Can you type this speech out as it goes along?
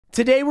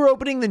Today we're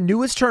opening the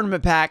newest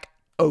tournament pack,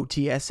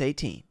 OTS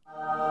 18.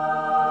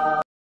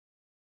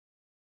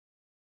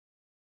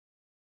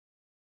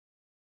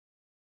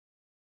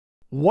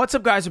 What's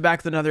up, guys? We're back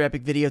with another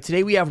epic video.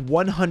 Today we have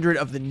 100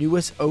 of the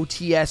newest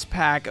OTS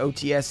pack,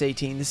 OTS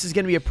 18. This is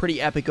going to be a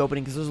pretty epic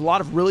opening because there's a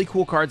lot of really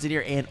cool cards in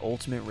here and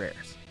ultimate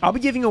rares. I'll be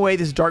giving away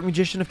this Dark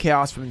Magician of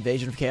Chaos from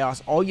Invasion of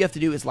Chaos. All you have to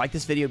do is like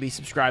this video, be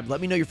subscribed,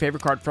 let me know your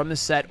favorite card from this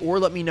set, or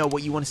let me know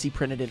what you want to see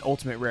printed in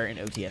Ultimate Rare in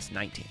OTS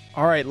 19.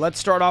 Alright, let's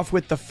start off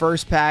with the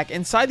first pack.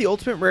 Inside the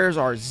Ultimate Rares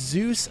are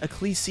Zeus,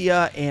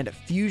 Ecclesia, and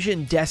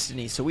Fusion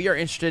Destiny. So we are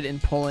interested in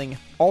pulling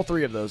all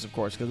three of those, of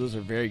course, because those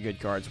are very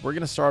good cards. We're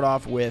going to start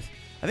off with,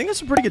 I think there's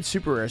some pretty good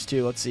super rares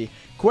too. Let's see.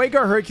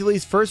 Quagar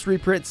Hercules, first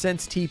reprint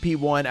since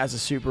TP1 as a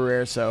super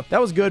rare. So that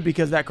was good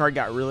because that card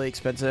got really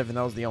expensive and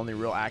that was the only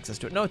real access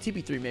to it. No,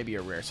 TP3 may be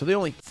a rare. So the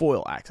only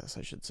foil access,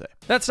 I should say.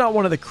 That's not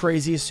one of the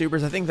craziest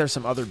supers. I think there's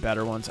some other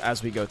better ones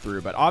as we go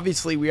through. But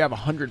obviously we have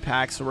 100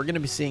 packs, so we're going to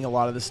be seeing a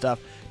lot of this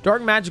stuff.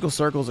 Dark Magical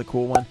Circle is a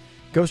cool one.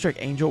 Ghost Strike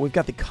Angel. We've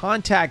got the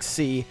Contact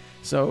C.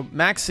 So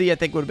Max C I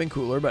think would have been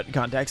cooler, but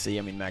Contact C,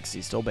 I mean Max C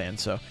is still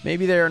banned. So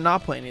maybe they're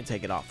not planning to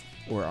take it off.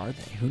 Or are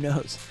they? Who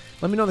knows?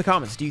 Let me know in the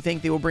comments. Do you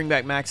think they will bring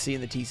back Max C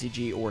in the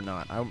TCG or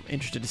not? I'm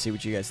interested to see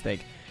what you guys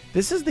think.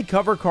 This is the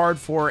cover card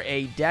for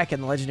a deck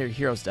in the Legendary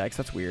Heroes decks.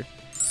 That's weird.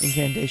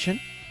 Incantation.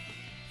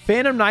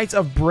 Phantom Knights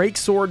of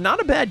Breaksword.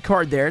 Not a bad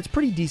card there. It's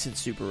pretty decent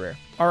super rare.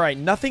 All right,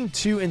 nothing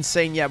too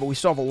insane yet, but we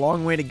still have a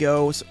long way to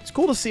go. So it's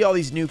cool to see all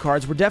these new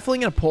cards. We're definitely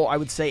going to pull, I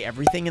would say,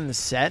 everything in the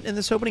set in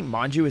this opening.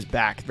 Manju is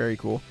back. Very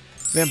cool.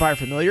 Vampire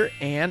Familiar,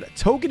 and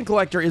Token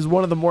Collector is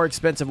one of the more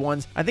expensive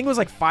ones. I think it was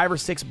like $5 or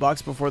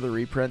 $6 before the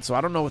reprint, so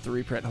I don't know what the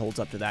reprint holds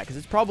up to that, because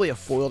it's probably a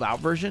foiled out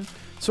version,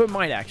 so it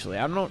might actually.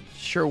 I'm not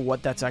sure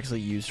what that's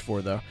actually used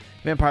for, though.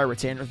 Vampire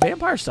Retainer,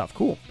 Vampire stuff,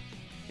 cool.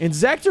 And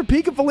Zactor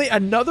Peekafilly,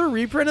 another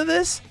reprint of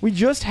this? We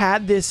just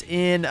had this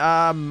in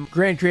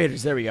Grand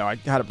Creators. There we go. I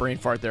had a brain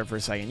fart there for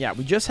a second. Yeah,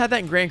 we just had that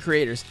in Grand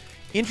Creators.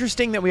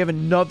 Interesting that we have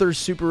another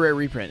super rare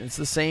reprint. It's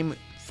the same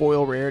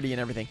foil rarity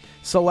and everything.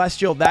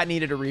 Celestial, that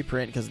needed a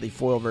reprint because the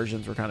foil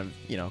versions were kind of,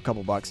 you know, a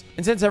couple bucks.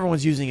 And since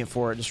everyone's using it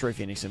for Destroy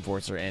Phoenix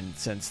Enforcer, and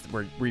since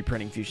we're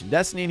reprinting Fusion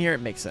Destiny in here, it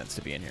makes sense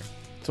to be in here.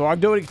 So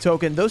Ogdoadic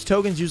Token, those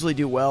tokens usually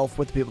do well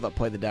with the people that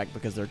play the deck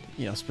because they're,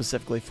 you know,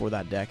 specifically for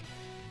that deck.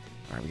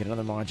 All right, we get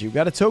another Manji. We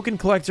got a Token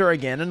Collector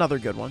again, another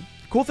good one.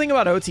 Cool thing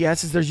about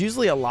OTS is there's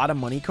usually a lot of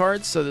money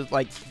cards, so that,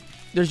 like,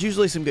 there's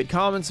usually some good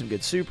commons, some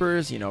good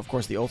supers, you know, of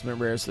course the ultimate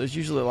rares, so there's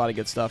usually a lot of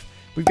good stuff.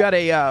 We've got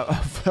a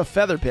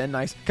Feather Pin,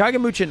 nice.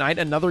 Kagamucha Knight,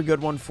 another good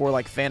one for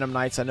like Phantom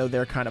Knights. I know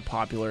they're kind of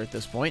popular at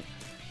this point,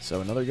 so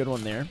another good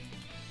one there.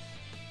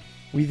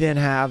 We then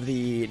have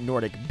the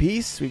Nordic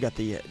Beast. We got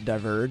the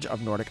Diverge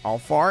of Nordic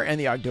Alfar and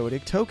the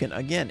Ogdoadic Token.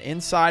 Again,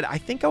 inside, I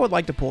think I would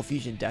like to pull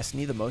Fusion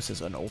Destiny the most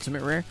as an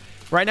ultimate rare.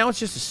 Right now, it's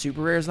just a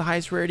super rare is the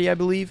highest rarity, I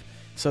believe.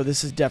 So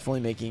this is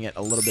definitely making it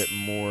a little bit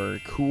more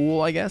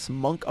cool, I guess.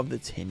 Monk of the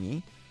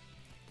Tinny.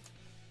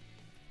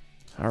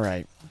 All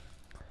right.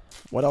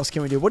 What else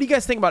can we do? What do you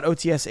guys think about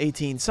OTS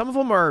 18? Some of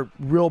them are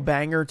real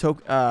banger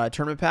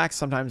tournament packs.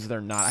 Sometimes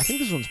they're not. I think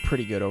this one's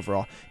pretty good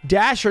overall.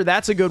 Dasher,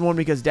 that's a good one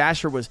because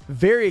Dasher was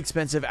very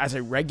expensive as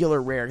a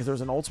regular rare because there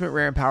was an ultimate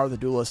rare in Power of the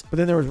Duelist, but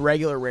then there was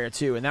regular rare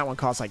too, and that one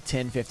cost like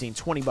 10, 15,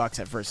 20 bucks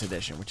at first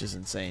edition, which is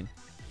insane.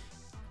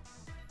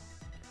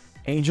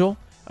 Angel,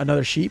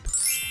 another sheep,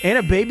 and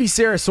a baby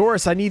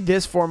Ceratosaurus. I need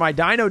this for my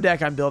dino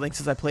deck I'm building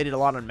since I played it a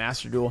lot on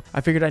Master Duel.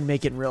 I figured I'd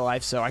make it in real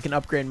life so I can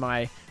upgrade my,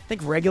 I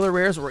think, regular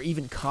rares or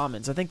even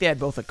commons. I think they had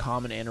both a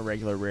common and a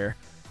regular rare.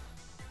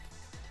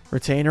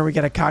 Retainer, we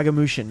got a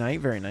Kagamusha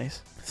Knight. Very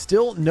nice.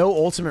 Still no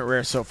ultimate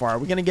rare so far. Are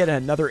we going to get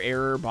another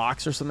error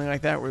box or something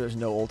like that where there's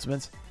no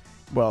ultimates?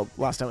 Well,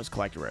 last time it was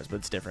collector rares, but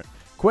it's different.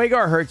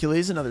 Quagar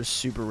Hercules, another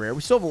super rare.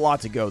 We still have a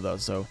lot to go, though,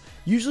 so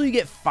usually you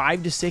get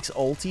 5 to 6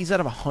 ultis out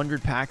of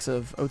 100 packs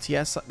of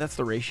OTS. That's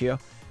the ratio.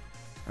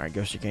 All right,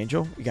 Ghost Strike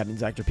Angel. We got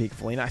Exactor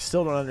Peekafilly. I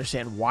still don't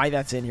understand why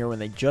that's in here when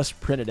they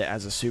just printed it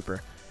as a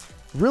super.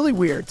 Really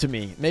weird to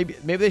me. Maybe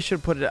they should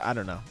have put it, I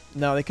don't know.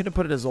 No, they could have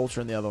put it as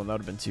Ultra in the other one. That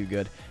would have been too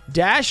good.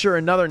 Dasher,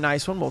 another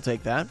nice one. We'll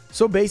take that.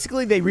 So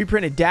basically, they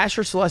reprinted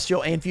Dasher,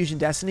 Celestial, and Fusion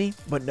Destiny,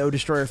 but no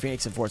Destroyer,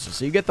 Phoenix, Enforcer.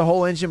 So you get the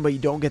whole engine, but you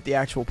don't get the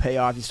actual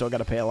payoff. You still got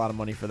to pay a lot of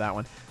money for that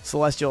one.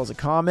 Celestial is a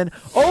common.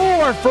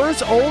 Oh, our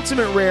first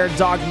ultimate rare,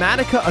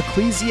 Dogmatica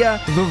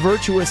Ecclesia, the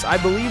Virtuous. I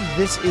believe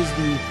this is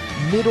the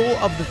middle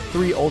of the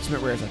 3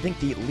 ultimate rares. I think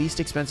the least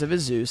expensive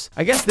is Zeus.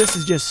 I guess this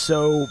is just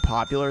so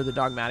popular. The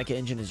Dogmatica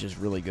engine is just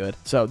really good.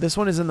 So this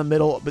one is in the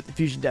middle, but the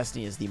Fusion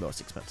Destiny is the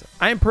most expensive.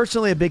 I am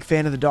personally a big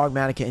fan of the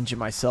Dogmatica engine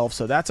myself,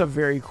 so that's a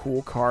very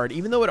cool card.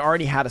 Even though it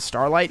already had a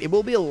Starlight, it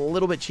will be a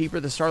little bit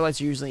cheaper. The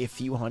Starlights are usually a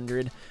few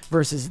hundred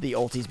versus the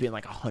ultis being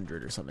like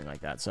 100 or something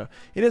like that. So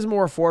it is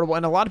more affordable,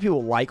 and a lot of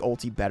people like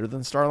ulti better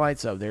than Starlight,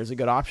 so there's a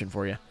good option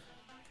for you.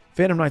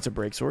 Phantom Knights of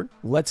Breaksword.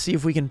 Let's see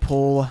if we can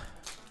pull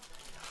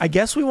I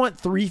guess we want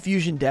 3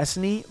 Fusion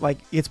Destiny. Like,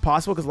 it's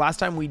possible because last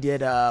time we did,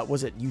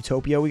 was it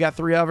Utopia we got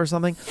 3 of or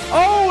something?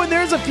 Oh, and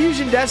there's a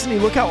Fusion Destiny.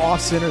 Look how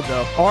off-centered,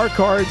 though. Our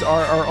cards,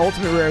 our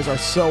ultimate rares are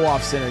so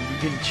off-centered.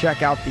 You can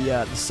check out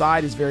the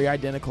side is very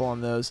identical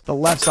on those. The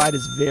left side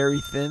is very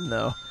thin,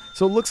 though.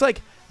 So it looks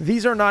like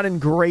these are not in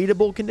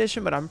gradable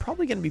condition, but I'm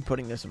probably going to be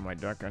putting this in my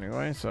deck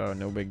anyway, so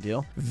no big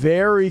deal.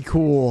 Very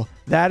cool.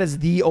 That is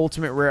the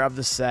ultimate rare of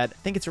the set. I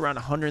think it's around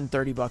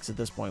 130 bucks at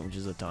this point, which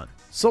is a ton.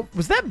 So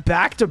was that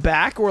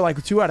back-to-back or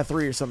like 2 out of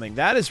 3 or something?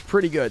 That is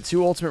pretty good.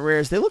 2 ultimate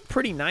rares. They look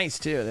pretty nice,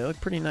 too. They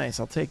look pretty nice.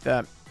 I'll take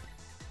that.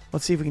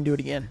 Let's see if we can do it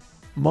again.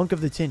 Monk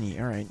of the Tinny.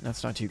 All right,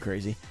 that's not too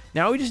crazy.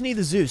 Now we just need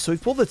the Zeus. So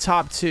we've pulled the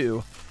top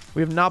 2.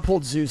 We have not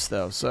pulled Zeus,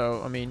 though.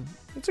 So, I mean,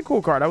 it's a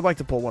cool card. I would like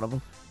to pull one of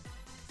them.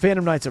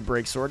 Phantom Knight's a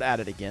Breaksword. Add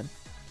it again.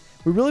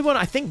 We really want...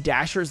 I think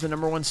Dasher is the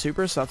 #1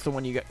 super, so that's the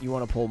one you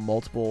want to pull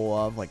multiple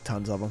of, like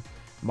tons of them.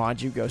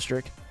 Maju, Ghost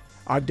Trick.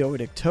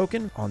 Ogdoadic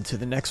Token. On to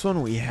the next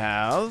one. We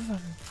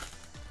have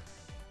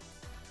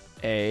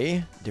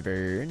a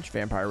Diverge,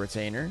 Vampire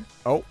Retainer.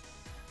 Oh,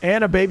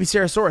 and a Baby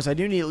Ceresaurus. I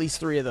do need at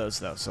least 3 of those,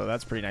 though, so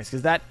that's pretty nice.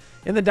 Because that,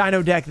 in the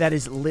Dino deck, that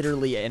is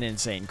literally an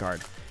insane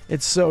card.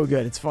 It's so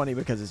good. It's funny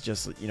because it's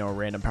just, you know, a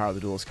random Power of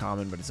the Duelist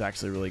common, but it's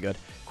actually really good.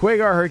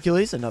 Quagar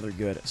Hercules, another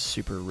good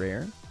super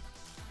rare.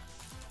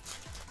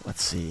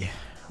 Let's see.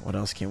 What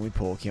else can we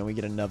pull? Can we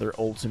get another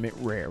ultimate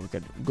rare? We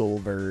got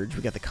Gold Verge.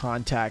 We got the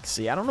Contact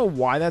C. I don't know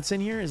why that's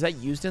in here. Is that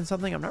used in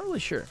something? I'm not really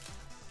sure.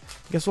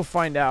 I guess we'll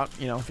find out,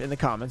 you know, in the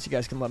comments. You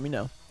guys can let me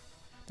know.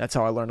 That's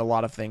how I learned a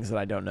lot of things that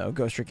I don't know.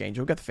 Ghost Trick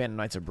Angel. We got the Phantom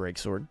Knights of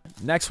Breaksword.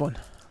 Next one.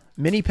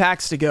 Mini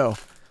packs to go.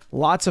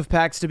 Lots of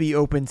packs to be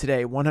opened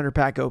today. 100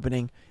 pack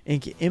opening.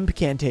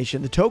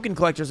 Incantation. The Token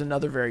Collector is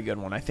another very good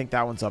one. I think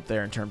that one's up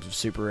there in terms of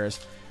super rares.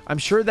 I'm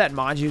sure that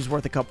Maju is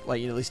worth a couple,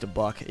 like at least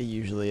 $1. It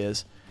usually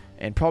is.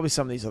 And probably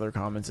some of these other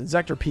commons. And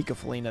Zector Pika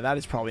Felina, that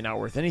is probably not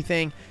worth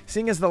anything.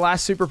 Seeing as the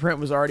last super print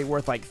was already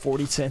worth like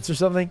 40 cents or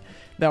something,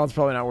 that one's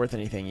probably not worth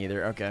anything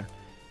either. Okay.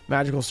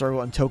 Magical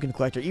Circle and Token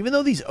Collector. Even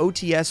though these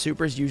OTS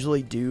supers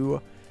usually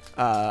do...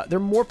 they're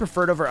more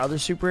preferred over other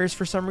super rares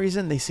for some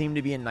reason. They seem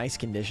to be in nice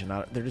condition.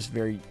 They're just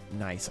very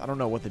nice. I don't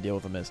know what the deal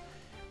with them is.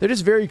 They're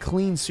just very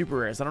clean super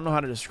rares. I don't know how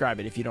to describe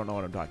it if you don't know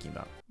what I'm talking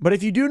about. But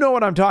if you do know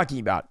what I'm talking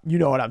about, you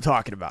know what I'm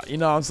talking about. You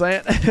know what I'm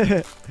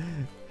saying?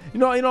 You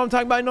know what I'm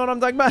talking about? You know what I'm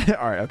talking about?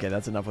 All right, okay,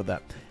 that's enough with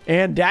that.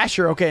 And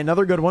Dasher, okay,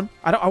 another good one.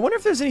 I wonder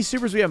if there's any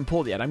supers we haven't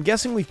pulled yet. I'm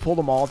guessing we've pulled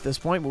them all at this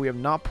point, but we have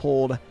not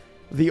pulled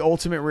the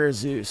ultimate rare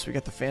Zeus. We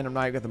got the Phantom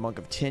Knight, we got the Monk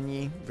of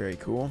Tinyi. Very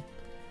cool.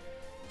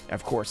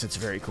 Of course, it's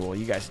very cool.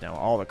 You guys know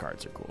all the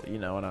cards are cool. You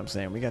know what I'm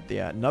saying? We got the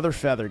another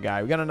Feather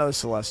guy. We got another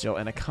Celestial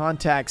and a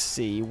Contact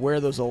C. Where are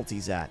those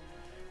ultis at?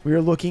 We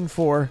are looking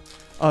for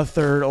a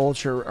third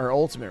ultra, or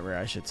ultimate rare,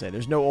 I should say.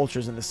 There's no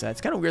ultras in the set.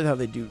 It's kind of weird how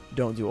they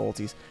don't do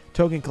ultis.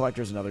 Token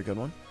Collector is another good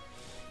one.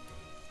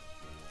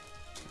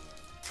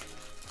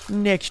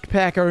 Next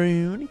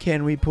packaroon.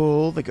 Can we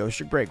pull the Ghost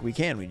Trick Break? We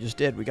can. We just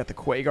did. We got the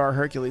Quagar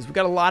Hercules. We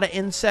got a lot of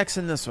insects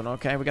in this one,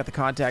 okay? We got the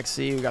Contact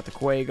C. We got the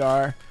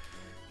Quagar.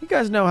 You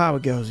guys know how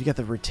it goes. You got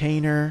the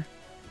Retainer,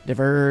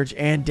 Diverge,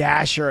 and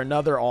Dasher.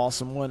 Another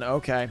awesome one.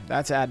 Okay,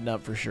 that's adding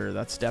up for sure.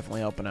 That's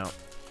definitely helping out.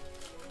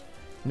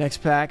 Next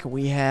pack,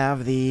 we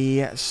have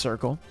the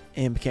Circle,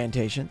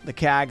 Incantation, the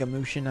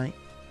Kagamusha Knight.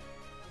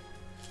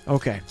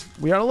 Okay,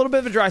 we are on a little bit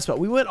of a dry spell.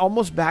 We went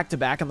almost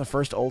back-to-back on the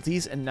first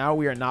ultis, and now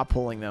we are not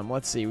pulling them.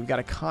 Let's see. We've got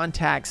a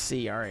Contact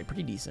C. All right,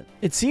 pretty decent.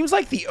 It seems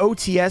like the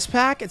OTS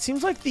pack, it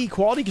seems like the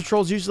quality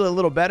control is usually a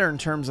little better in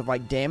terms of,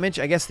 like, damage.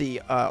 I guess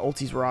the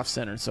ultis were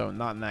off-center, so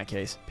not in that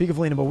case. Pika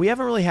Felina, but we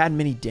haven't really had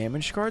many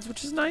damaged cards,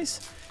 which is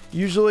nice.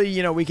 Usually,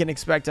 you know, we can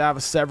expect to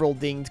have several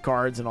dinged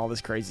cards and all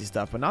this crazy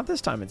stuff, but not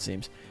this time, it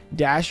seems.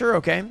 Dasher,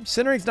 okay.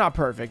 Centering's not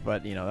perfect,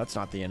 but, you know, that's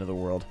not the end of the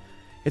world.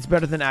 It's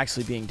better than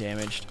actually being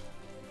damaged.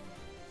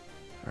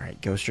 All right,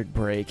 Ghost Trick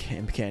Break,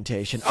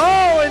 Incantation.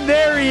 Oh, and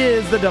there he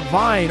is, the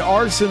Divine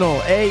Arsenal,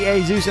 AA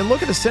Zeus. And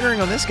look at the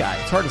centering on this guy.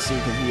 It's hard to see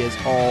because he is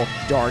all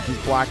dark.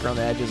 He's black around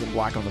the edges and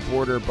black on the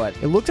border, but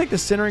it looks like the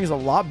centering is a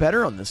lot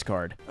better on this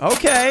card.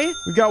 Okay,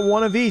 we've got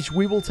one of each.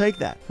 We will take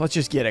that. Let's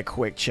just get a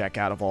quick check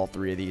out of all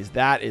 3 of these.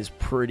 That is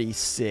pretty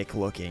sick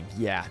looking.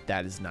 Yeah,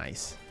 that is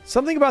nice.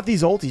 Something about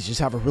these ultis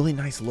just have a really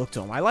nice look to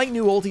them. I like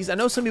new ultis. I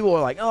know some people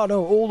are like, oh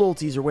no, old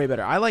ultis are way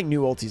better. I like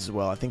new ultis as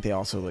well. I think they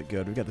also look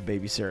good. We've got the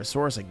Baby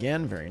Ceresaurus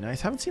again. Very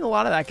nice. Haven't seen a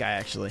lot of that guy,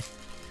 actually.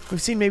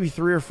 We've seen maybe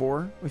 3 or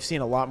 4. We've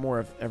seen a lot more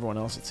of everyone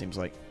else, it seems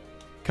like.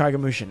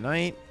 Kagamusha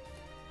Knight.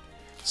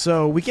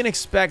 So we can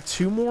expect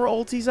 2 more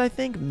ultis, I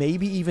think.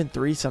 Maybe even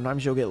 3.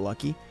 Sometimes you'll get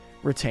lucky.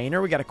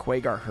 Retainer. We got a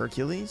Quagar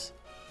Hercules.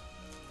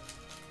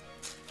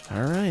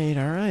 All right,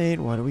 all right.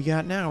 What do we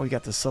got now? We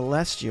got the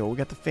Celestial. We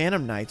got the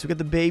Phantom Knights. We got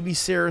the Baby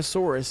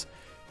Ceresaurus.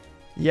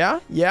 Yeah,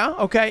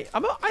 okay.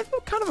 I'm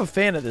kind of a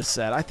fan of this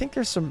set. I think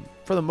there's some,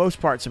 for the most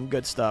part, some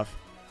good stuff.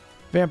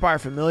 Vampire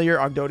Familiar,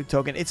 Ogdoadic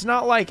Token. It's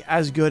not like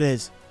as good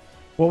as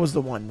what was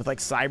the one with like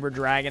Cyber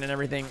Dragon and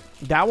everything?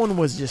 That one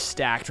was just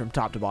stacked from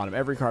top to bottom.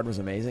 Every card was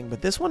amazing,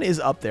 but this one is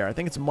up there. I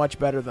think it's much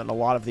better than a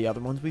lot of the other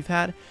ones we've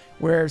had,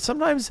 where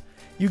sometimes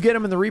you get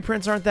them and the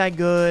reprints aren't that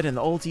good, and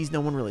the ultis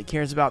no one really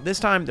cares about. This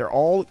time, they're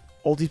all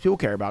ultis people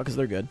care about because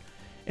they're good.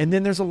 And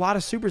then there's a lot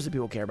of supers that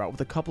people care about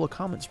with a couple of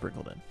commons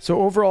sprinkled in.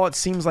 So overall, it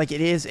seems like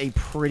it is a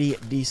pretty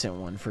decent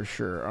one for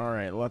sure. All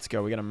right, let's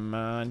go. We got a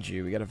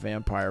Manju. We got a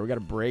Vampire. We got a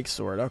Break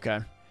Sword.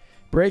 Okay.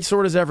 Break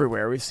Sword is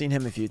everywhere. We've seen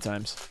him a few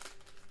times.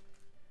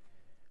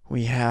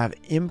 We have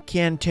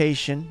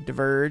Incantation,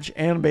 Diverge,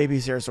 and Baby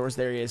Ceratosaurus.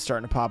 There he is,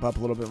 starting to pop up a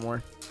little bit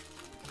more.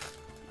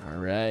 All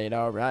right,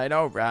 all right,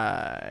 all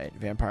right.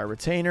 Vampire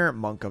Retainer,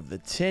 Monk of the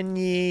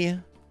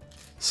Tinyi.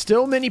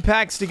 Still many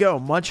packs to go.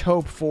 Much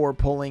hope for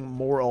pulling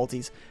more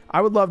ultis.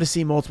 I would love to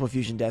see multiple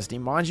Fusion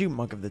Destiny. Manju,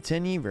 Monk of the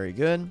Tinyi, very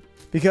good.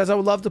 Because I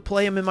would love to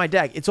play him in my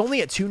deck. It's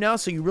only at 2 now,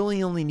 so you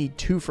really only need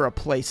 2 for a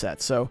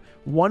playset. So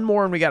 1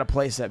 more and we got a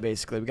playset,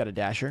 basically. We got a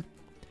Dasher.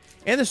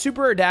 And the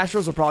Super Rare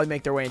Dashers will probably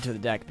make their way into the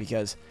deck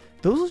because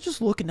those will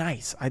just look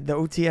nice. The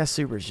OTS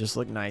Supers just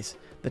look nice.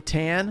 The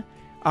Tan,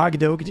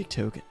 Agdogadic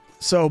Token.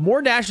 So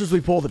more Dashers we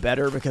pull, the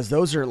better, because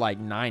those are like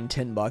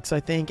 $9-10, I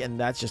think, and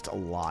that's just a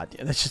lot.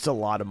 And that's just a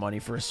lot of money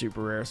for a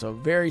super rare. So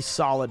very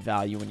solid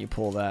value when you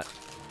pull that.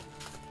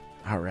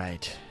 All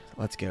right,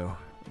 let's go.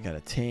 We got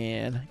a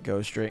Tan,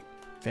 Ghost Drake,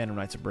 Phantom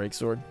Knight's a Break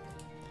Sword.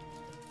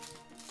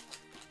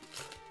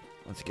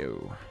 Let's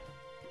go.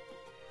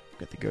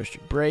 Got the Ghost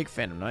Drake Break,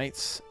 Phantom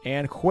Knights,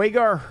 and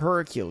Quagar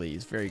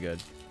Hercules. Very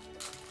good.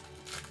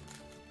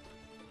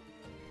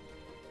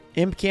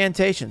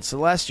 Incantation,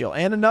 Celestial,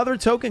 and another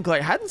Token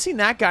Collector. Hadn't seen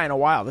that guy in a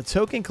while. The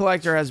Token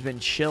Collector has been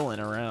chilling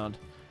around.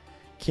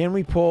 Can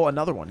we pull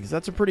another one? Because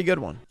that's a pretty good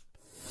one.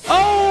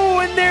 Oh,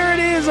 and there it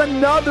is.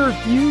 Another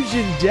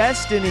Fusion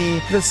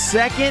Destiny. The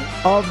second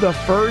of the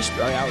first.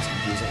 Oh, that was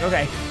confusing.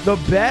 Okay. The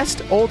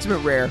best Ultimate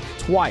Rare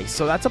twice.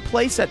 So that's a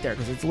playset there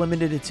because it's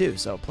limited to 2.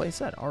 So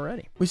playset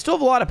already. We still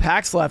have a lot of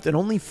packs left and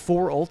only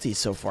 4 ultis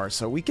so far.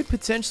 So we could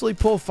potentially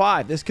pull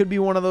 5. This could be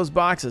one of those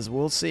boxes.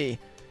 We'll see.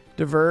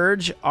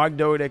 Diverge,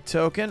 Ogdoadic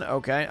Token.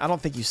 Okay, I don't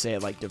think you say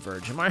it like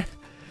Diverge. Am I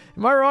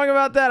wrong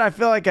about that? I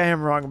feel like I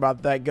am wrong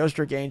about that. Ghost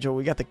Trick Angel.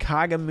 We got the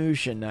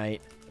Kagamusha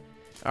Knight.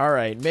 All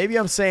right, maybe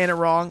I'm saying it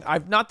wrong.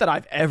 Not that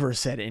I've ever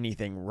said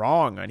anything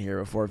wrong on here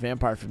before.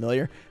 Vampire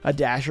Familiar, a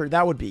Dasher.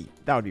 That would be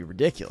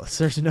ridiculous.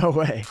 There's no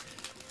way.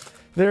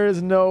 There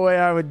is no way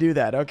I would do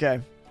that.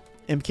 Okay.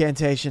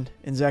 Incantation,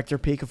 Inzektor,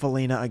 Pika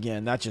Felina.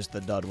 Again, that's just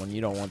the dud one.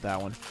 You don't want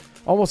that one.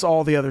 Almost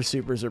all the other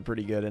supers are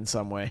pretty good in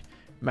some way.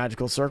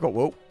 Magical Circle.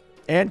 Whoa.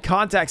 And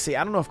Contact C.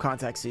 I don't know if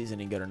Contact C is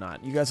any good or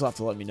not. You guys will have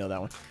to let me know that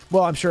one.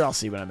 Well, I'm sure I'll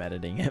see when I'm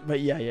editing it.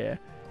 But yeah.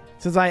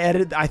 Since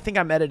I think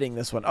I'm editing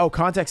this one. Oh,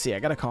 Contact C. I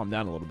got to calm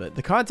down a little bit.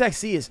 The Contact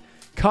C is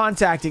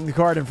contacting the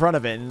card in front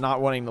of it and not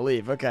wanting to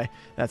leave. Okay.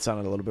 That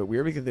sounded a little bit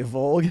weird because the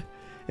Volg.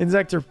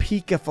 Inzektor,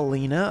 Pika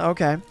Felina.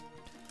 Okay.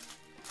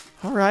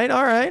 All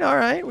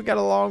right. We got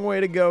a long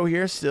way to go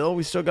here still.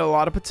 We still got a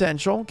lot of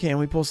potential. Can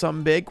we pull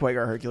something big?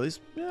 Quagar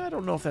Hercules. I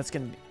don't know if that's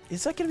going to be...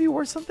 Is that going to be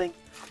worth something?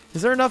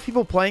 Is there enough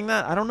people playing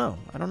that? I don't know.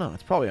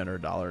 It's probably under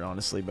 $1,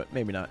 honestly, but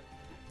maybe not.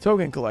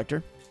 Token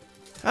Collector.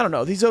 I don't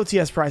know. These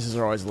OTS prices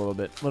are always a little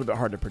bit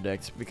hard to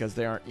predict because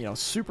they aren't,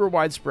 super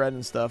widespread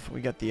and stuff.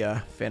 We got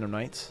the Phantom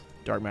Knights,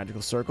 Dark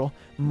Magical Circle,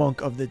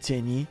 Monk of the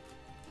Tinyi.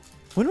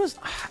 When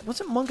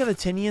wasn't Monk of the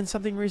Tinyi in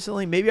something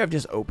recently? Maybe I've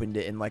just opened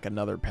it in like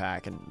another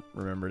pack and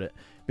remembered it.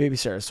 Baby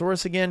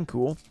Ceratosaurus again.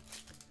 Cool.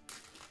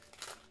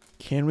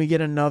 Can we get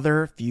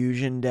another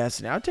Fusion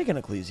Destiny? I'll take an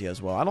Ecclesia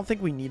as well. I don't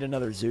think we need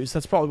another Zeus.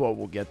 That's probably what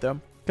we'll get,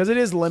 though. Because it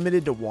is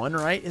limited to 1,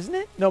 right? Isn't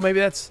it? No, maybe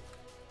that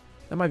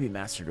might be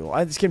Master Duel.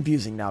 It's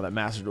confusing now that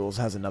Master Duels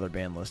has another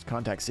ban list.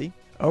 Contact C.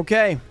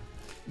 Okay.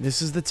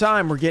 This is the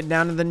time. We're getting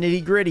down to the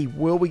nitty gritty.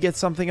 Will we get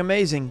something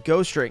amazing?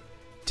 Ghost Drake,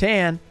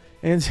 Tan,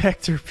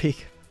 Inzektor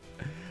Peak.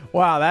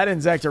 Wow, that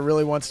Inzektor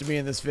really wants to be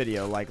in this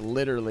video. Like,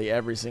 literally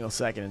every single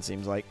second, it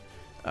seems like.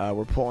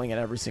 We're pulling in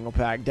every single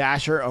pack.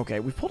 Dasher.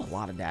 Okay, we've pulled a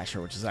lot of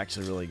Dasher, which is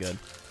actually really good.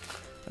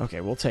 Okay,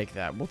 we'll take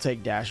that. We'll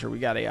take Dasher. We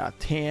got a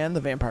Tan,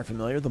 the Vampire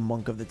Familiar, the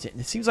Monk of the Tinyi.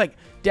 It seems like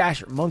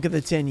Dasher, Monk of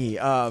the Tinyi,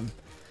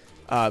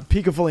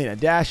 Pika Felina,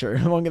 Dasher,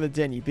 Monk of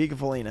the Tinyi, Pika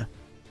Felina.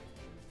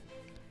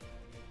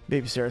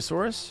 Baby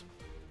Ceratosaurus.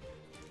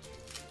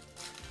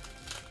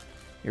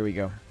 Here we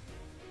go.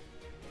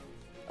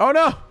 Oh,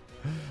 no!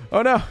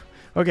 Oh, no!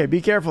 Okay,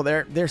 be careful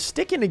there. They're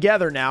sticking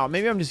together now.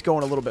 Maybe I'm just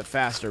going a little bit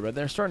faster, but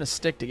they're starting to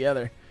stick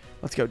together.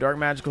 Let's go. Dark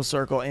Magical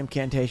Circle,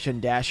 Incantation,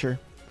 Dasher.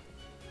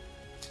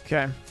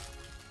 Okay.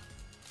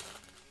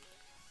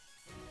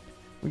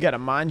 We got a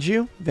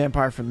Manju,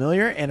 Vampire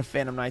Familiar, and a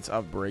Phantom Knights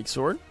of Break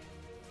Sword.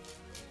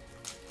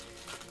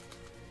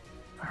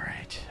 All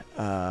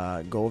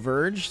right. Gold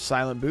Verge,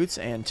 Silent Boots,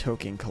 and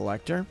Token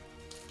Collector.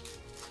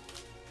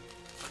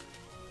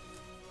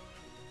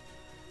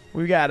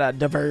 We got a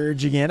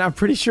Diverge again. I'm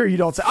pretty sure you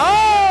don't say...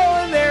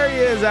 Oh, and there he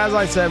is. As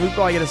I said, we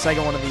probably get a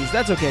second one of these.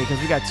 That's okay, because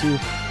we got 2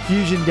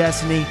 Fusion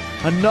Destiny.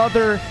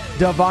 Another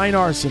Divine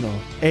Arsenal,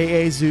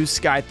 AA Zeus,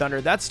 Sky Thunder.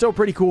 That's still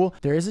pretty cool.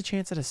 There is a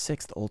chance at a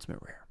 6th ultimate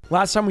rare.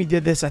 Last time we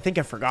did this, I think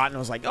I forgot, and I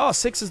was like, oh,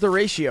 6 is the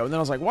ratio. And then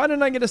I was like, why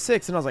didn't I get a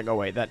 6? And I was like, oh,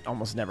 wait, that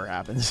almost never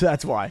happens.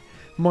 That's why.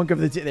 Monk of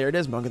the Tin. There it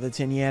is, Monk of the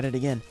Tin. You had it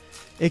again.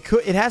 It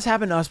has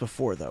happened to us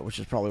before, though, which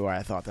is probably why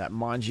I thought that.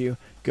 Manju,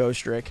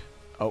 Ghost Rick.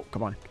 Oh,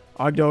 come on.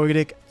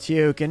 Ogdoadic,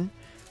 Token.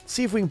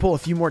 See if we can pull a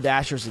few more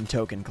dashers and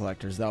token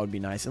collectors. That would be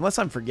nice. Unless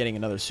I'm forgetting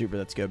another super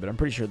that's good, but I'm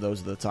pretty sure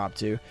those are the top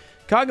 2.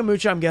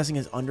 Kagamucha, I'm guessing,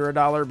 is under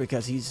 $1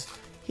 because he's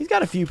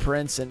got a few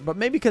prints, but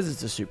maybe because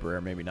it's a super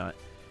rare, maybe not.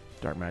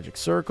 Dark Magic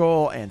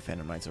Circle and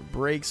Phantom Knights of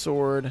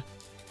Breaksword.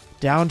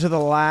 Down to the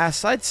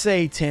last, I'd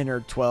say 10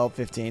 or 12,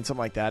 15, something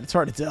like that. It's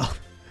hard to tell.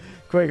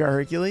 Quagar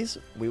Hercules,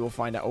 we will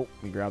find out. Oh,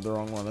 we grabbed the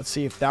wrong one. Let's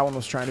see if that one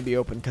was trying to be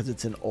open because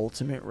it's an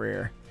ultimate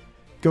rare.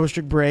 Ghost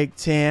Trick Break,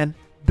 Tan,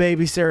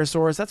 Baby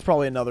Sarasaurus. That's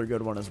probably another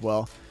good one as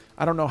well.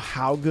 I don't know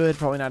how good.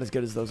 Probably not as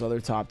good as those other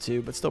top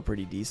 2, but still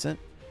pretty decent.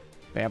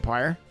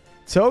 Vampire.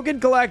 Token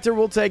Collector,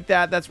 we'll take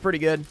that. That's pretty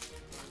good.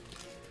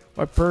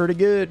 Pretty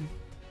good.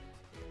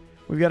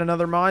 We've got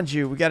another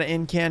Manju. We got an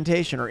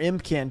Incantation, or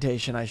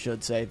Imcantation, I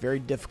should say. Very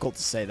difficult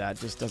to say that.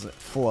 Just doesn't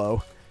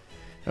flow.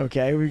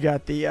 Okay, we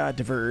got the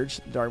Diverge,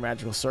 Dark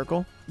Magical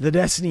Circle. The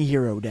Destiny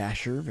Hero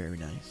Dasher. Very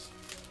nice.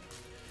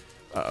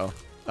 Uh-oh.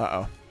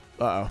 Uh-oh.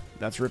 Uh-oh.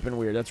 That's ripping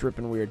weird. That's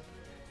ripping weird.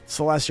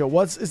 Celestial.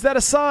 Is that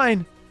a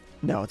sign?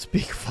 No, it's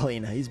Big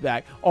Felina. He's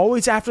back.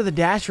 Always after the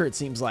Dasher, it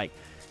seems like.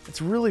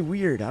 It's really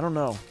weird. I don't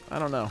know.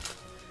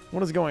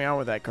 What is going on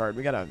with that card?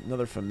 We got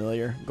another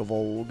familiar.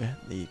 Gavolg,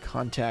 the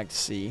Contact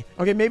C.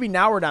 Okay, maybe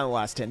now we're down to the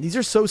last 10. These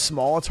are so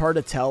small, it's hard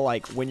to tell,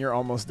 like, when you're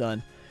almost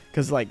done.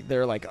 Because, like,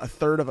 they're, like, a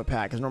third of a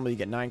pack. Because normally you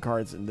get 9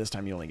 cards, and this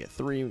time you only get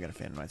 3. We got a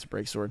Phantom Knights of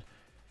Breaksword.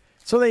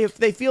 So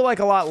they feel like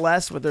a lot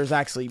less, but there's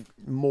actually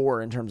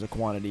more in terms of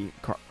quantity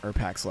or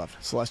packs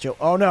left. Celestial.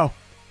 Oh, no.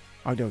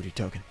 Ogdoji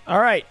Token. All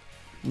right.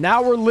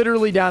 Now we're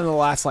literally down to the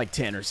last, like,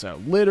 10 or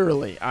so.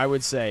 Literally, I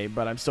would say,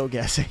 but I'm still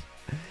guessing.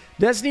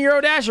 Destiny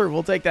Hero Dasher.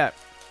 We'll take that.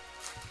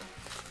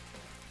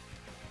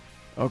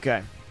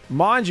 Okay.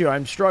 Manju,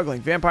 I'm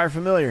struggling. Vampire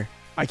Familiar.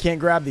 I can't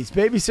grab these.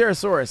 Baby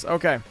Sarasaurus.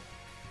 Okay.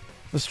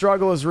 The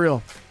struggle is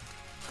real.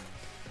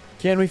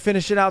 Can we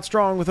finish it out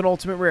strong with an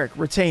ultimate rare?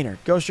 Retainer,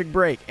 Ghost Trick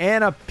Break,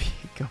 and a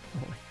Pico.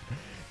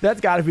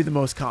 That's got to be the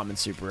most common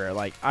super rare.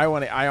 Like, I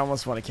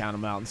almost want to count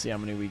them out and see how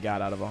many we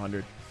got out of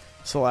 100.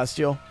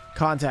 Celestial,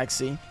 Contact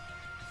C.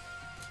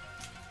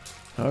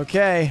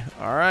 Okay,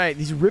 all right.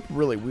 These rip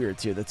really weird,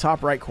 too. The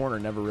top right corner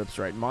never rips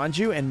right.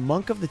 Manju and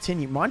Monk of the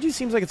Tin. Manju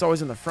seems like it's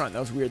always in the front. That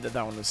was weird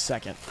that one was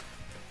second.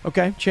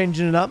 Okay,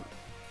 changing it up.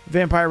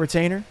 Vampire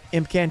Retainer,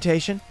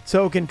 Incantation,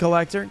 Token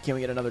Collector. Can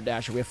we get another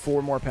Dasher? We have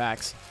 4 more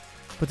packs.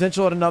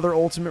 Potential at another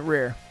ultimate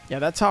rare. Yeah,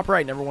 that top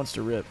right never wants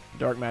to rip.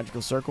 Dark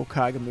Magical Circle,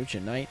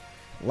 Kagamucha Knight.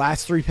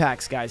 Last 3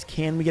 packs, guys.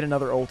 Can we get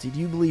another ulti? Do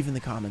you believe in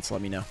the comments?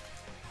 Let me know.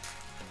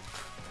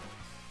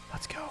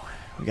 Let's go.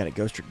 We got a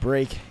Ghost Trick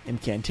Break,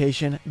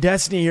 Incantation,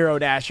 Destiny Hero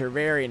Dasher.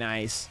 Very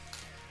nice.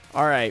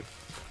 All right.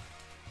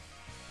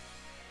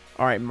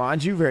 All right,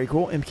 Manju. Very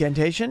cool.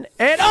 Incantation.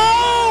 And,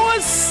 oh, a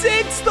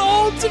 6th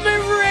ultimate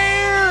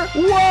rare.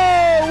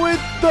 Whoa,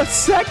 with the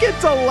second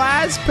to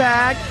last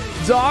pack.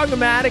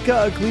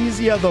 Dogmatica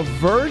Ecclesia the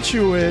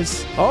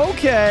Virtuous.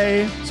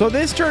 Okay. So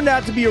this turned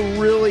out to be a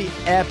really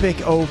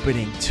epic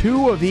opening.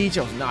 2 of each.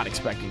 I was not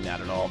expecting that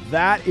at all.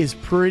 That is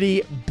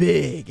pretty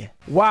big.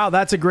 Wow,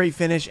 that's a great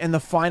finish. And the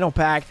final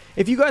pack.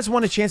 If you guys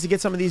want a chance to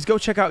get some of these, go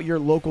check out your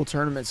local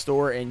tournament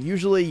store. And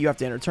usually you have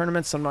to enter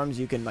tournaments. Sometimes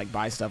you can like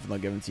buy stuff and they'll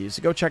give them to you.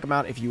 So go check them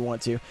out if you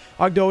want to.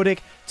 Ogdoadic,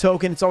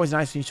 Token. It's always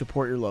nice when you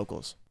support your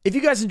locals. If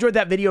you guys enjoyed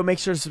that video, make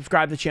sure to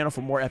subscribe to the channel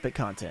for more epic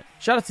content.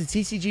 Shout out to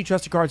TCG,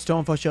 Trusted Cards,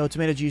 Info Show,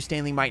 Tomato Juice,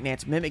 Stanley, Mike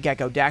Nance, Mimic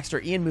Gecko,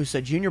 Daxter, Ian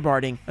Musa, Junior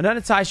Barding,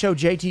 Ananatai Show,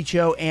 JT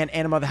Cho, and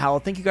Anima the Howl.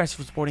 Thank you guys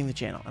for supporting the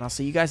channel, and I'll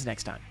see you guys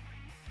next time.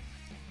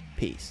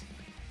 Peace.